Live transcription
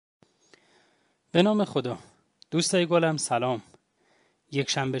به نام خدا. دوستای گلم سلام. یک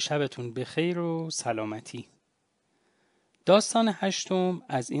شنبه شبتون بخیر و سلامتی. داستان هشتم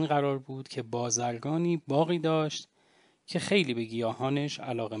از این قرار بود که بازرگانی باغی داشت که خیلی به گیاهانش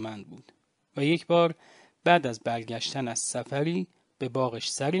علاقه‌مند بود و یک بار بعد از برگشتن از سفری به باغش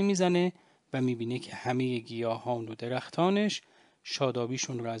سری میزنه و میبینه که همه گیاهان و درختانش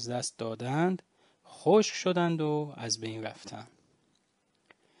شادابیشون رو از دست دادند، خشک شدند و از بین رفتند.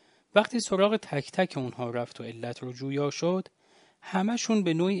 وقتی سراغ تک تک اونها رفت و علت رو جویا شد، همشون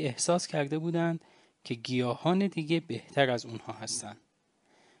به نوعی احساس کرده بودند که گیاهان دیگه بهتر از اونها هستن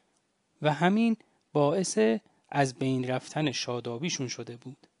و همین باعث از بین رفتن شادابیشون شده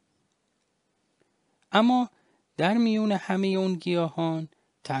بود. اما در میون همه اون گیاهان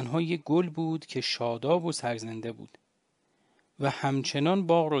تنها یک گل بود که شاداب و سرزنده بود و همچنان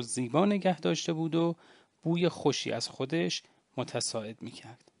باغ رو زیبا نگه داشته بود و بوی خوشی از خودش متصاعد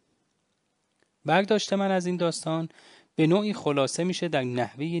میکرد. برداشت من از این داستان به نوعی خلاصه میشه در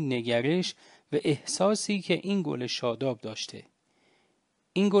نحوه نگرش و احساسی که این گل شاداب داشته.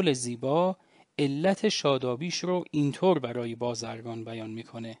 این گل زیبا علت شادابیش رو اینطور برای بازرگان بیان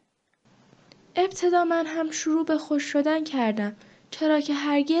میکنه: ابتدا من هم شروع به خوش شدن کردم، چرا که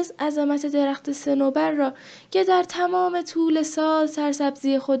هرگز عظمت درخت صنوبر را که در تمام طول سال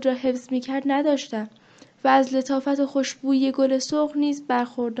سرسبزی خود را حفظ می‌کرد نداشتم و از لطافت و خوشبویی گل سرخ نیز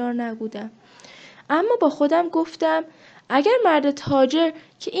برخوردار نبودم. اما با خودم گفتم اگر مرد تاجر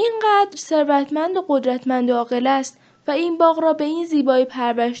که اینقدر ثروتمند و قدرتمند و عاقل است و این باغ را به این زیبایی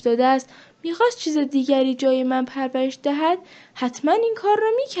پرورش داده است، میخواست چیز دیگری جای من پرورش دهد، حتما این کار را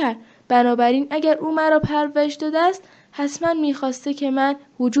میکرد. بنابراین اگر او مرا پرورش داده است، حتما میخواسته که من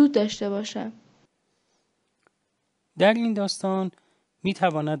وجود داشته باشم. در این داستان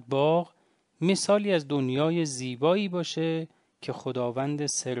میتواند باغ مثالی از دنیای زیبایی باشه که خداوند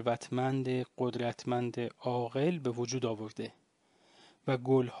ثروتمند قدرتمند عاقل به وجود آورده و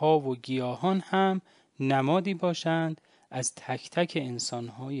گلها و گیاهان هم نمادی باشند از تک تک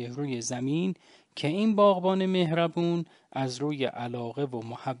انسانهای روی زمین که این باغبان مهربون از روی علاقه و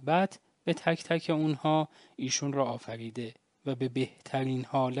محبت به تک تک اونها ایشون را آفریده و به بهترین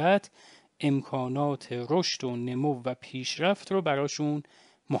حالت امکانات رشد و نمو و پیشرفت رو براشون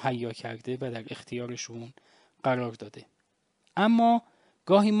مهیا کرده و در اختیارشون قرار داده. اما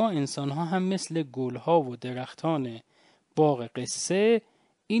گاهی ما انسان‌ها هم مثل گل‌ها و درختان باغ قصه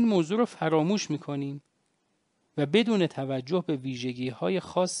این موضوع رو فراموش می‌کنیم و بدون توجه به ویژگی‌های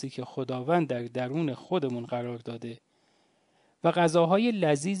خاصی که خداوند در درون خودمون قرار داده و غذاهای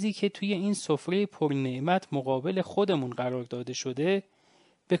لذیذی که توی این سفره پرنعمت مقابل خودمون قرار داده شده،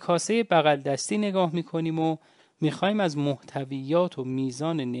 به کاسه بغل دستی نگاه می‌کنیم و می‌خوایم از محتویات و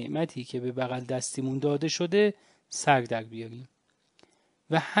میزان نعمتی که به بغل دستیمون داده شده سر در بیاریم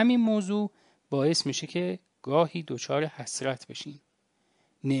و همین موضوع باعث میشه که گاهی دچار حسرت بشیم،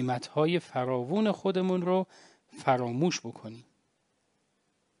 نعمتهای فراوون خودمون رو فراموش بکنیم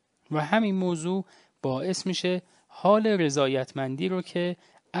و همین موضوع باعث میشه حال رضایتمندی رو که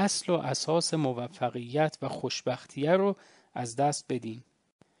اصل و اساس موفقیت و خوشبختیه رو از دست بدیم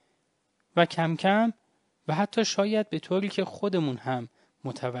و کم کم و حتی شاید به طوری که خودمون هم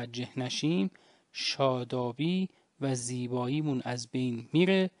متوجه نشیم شادابی و زیباییمون از بین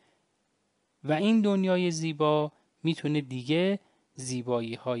میره و این دنیای زیبا میتونه دیگه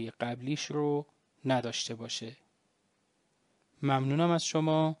زیبایی های قبلیش رو نداشته باشه. ممنونم از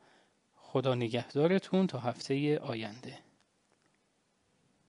شما. خدا نگهدارتون تا هفته آینده.